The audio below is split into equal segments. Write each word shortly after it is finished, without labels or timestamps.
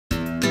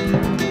Hi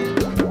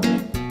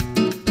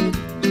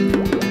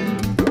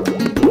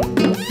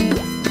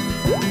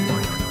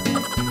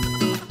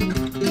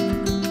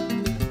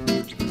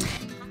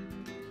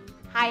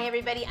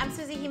everybody, I'm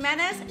Susie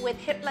Jimenez with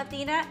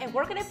HipLatina, and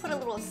we're gonna put a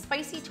little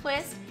spicy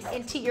twist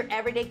into your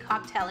everyday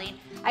cocktailing.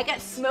 I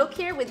got Smoke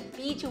here with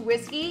beach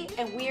whiskey,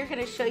 and we are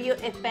gonna show you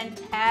a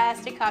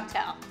fantastic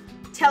cocktail.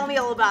 Tell me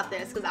all about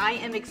this, because I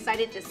am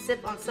excited to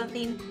sip on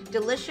something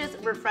delicious,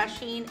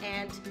 refreshing,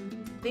 and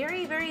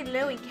very, very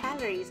low in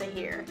calories, I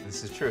hear.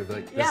 This is true.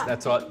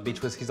 That's what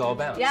beach whiskey's all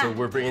about. Yeah. So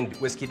we're bringing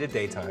whiskey to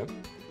daytime.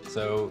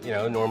 So, you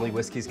know, normally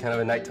whiskey's kind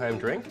of a nighttime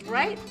drink.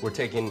 Right. We're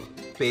taking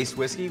base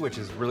whiskey, which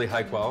is really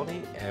high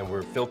quality, and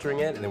we're filtering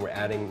it, and then we're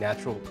adding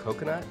natural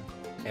coconut,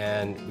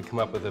 and we come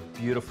up with a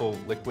beautiful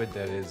liquid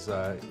that is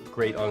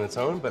great on its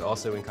own, but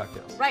also in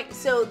cocktails. Right,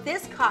 so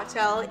this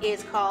cocktail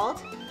is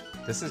called?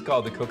 This is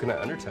called the coconut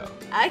undertow.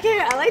 Okay,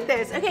 I like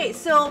this. Okay,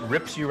 so.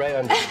 Rips you right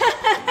under.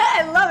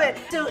 I love it.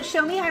 So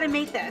show me how to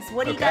make this.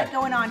 What do you got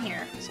going on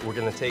here? So we're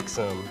gonna take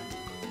some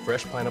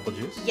fresh pineapple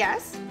juice.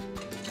 Yes.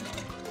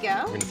 Go.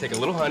 We're gonna take a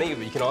little honey,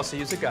 but you can also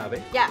use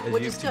agave. Yeah,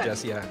 which is good.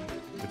 Yeah,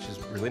 which is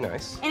really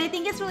nice. And I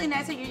think it's really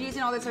nice that you're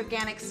using all this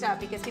organic stuff,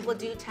 because people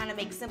do tend to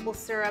make simple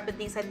syrup and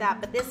things like that,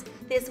 but this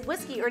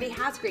whiskey already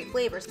has great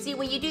flavors. See,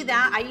 when you do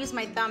that, I use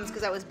my thumbs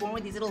because I was born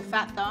with these little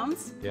fat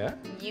thumbs. Yeah?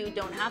 You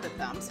don't have the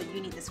thumb, so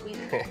you need the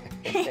squeezer.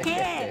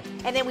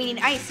 And then we need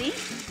icy. We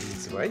need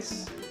some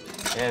ice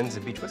and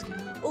some beach whiskey.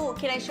 Oh,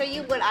 can I show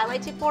you what I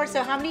like to pour?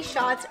 So how many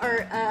shots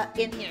are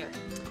in here?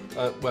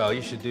 Well,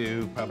 you should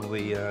do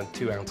probably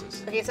 2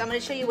 ounces. Okay, so I'm going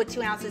to show you what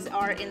 2 ounces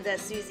are in the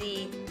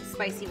Susie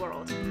spicy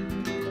world.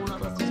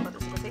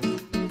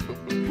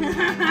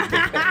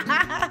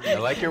 I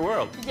like your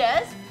world.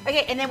 Yes.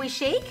 Okay, and then we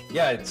shake.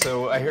 Yeah.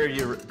 So I heard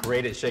you're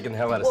great at shaking the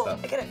hell out of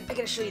stuff. I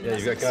gotta show you. Yeah,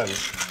 you got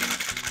guns.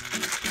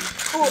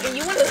 Oh, and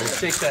you want to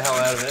shake the hell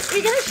out of it.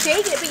 You're gonna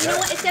shake it, but you know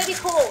what? It's gotta be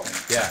cold.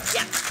 Yeah.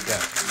 Yeah.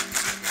 Yeah.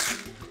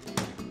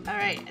 All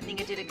right. I think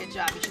I did a good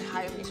job. You should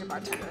hire me as your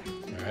bartender.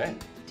 All right.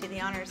 Do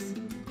the honors.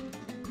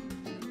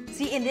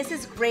 See, and this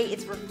is great.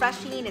 It's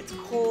refreshing. It's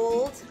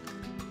cold.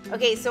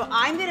 Okay, so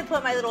I'm gonna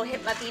put my little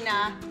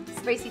HipLatina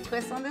spicy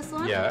twist on this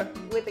one. Yeah.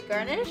 With the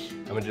garnish.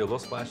 I'm gonna do a little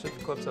splash of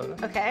club soda.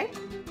 Okay.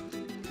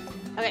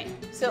 Okay.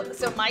 So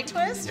my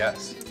twist.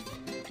 Yes.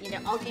 You know,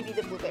 I'll give you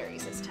the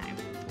blueberries this time.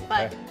 Okay.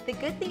 But the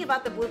good thing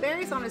about the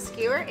blueberries on a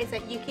skewer is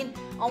that you can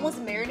almost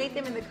marinate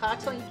them in the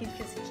cocktail. You can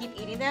just keep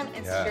eating them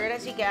and stir it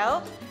as you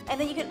go. And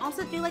then you can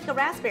also do like a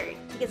raspberry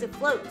because it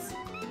floats.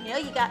 You know,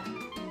 you got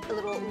a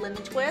little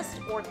lemon twist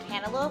or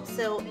cantaloupe,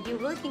 so you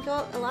really can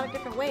go a lot of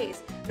different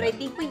ways. But I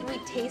think when we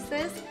taste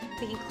this,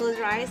 we can close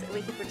our eyes and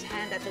we can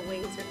pretend that the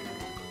waves are good.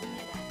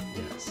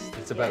 Yes,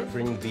 it's about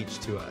bringing the beach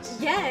to us.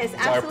 Yes, it's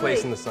absolutely. our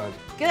place in the sun.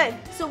 Good.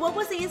 So what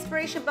was the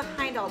inspiration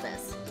behind all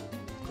this?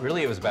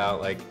 Really, it was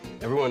about like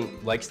everyone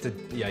likes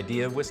the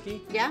idea of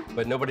whiskey. Yeah.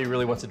 But nobody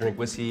really wants to drink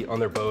whiskey on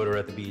their boat or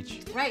at the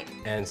beach. Right.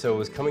 And so it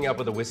was coming up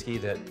with a whiskey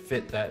that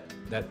fit that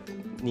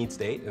need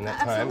state and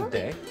that time of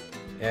day,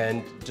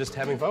 and just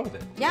having fun with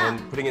it. Yeah.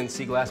 And putting it in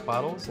sea glass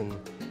bottles and,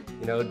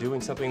 you know,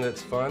 doing something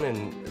that's fun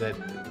and that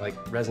like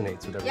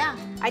resonates with everyone. Yeah,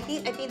 I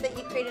think that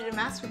you created a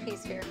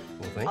masterpiece here.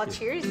 Well, thank you. I'll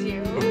cheers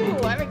you. Ooh,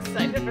 I'm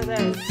excited for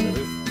this.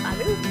 Salute.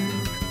 Salud.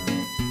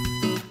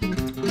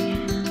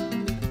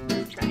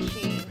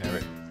 Trashy. All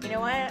right. You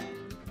know what?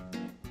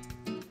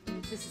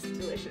 This is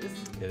delicious.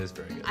 It is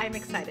very good. I'm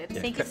excited.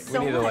 Yeah, Thank you so much.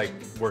 We need to like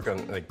work on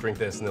drink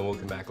this and then we'll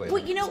come back later.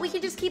 Well, you know, we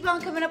can just keep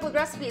on coming up with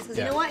recipes because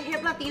you know what?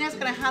 HipLatina is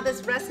going to have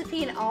this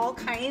recipe and all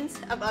kinds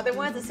of other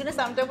ones. As soon as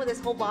I'm done with this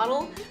whole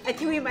bottle, I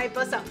think we might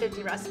bust out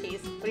 50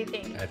 recipes. What do you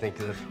think? I think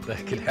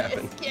that could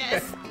happen.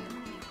 Yes.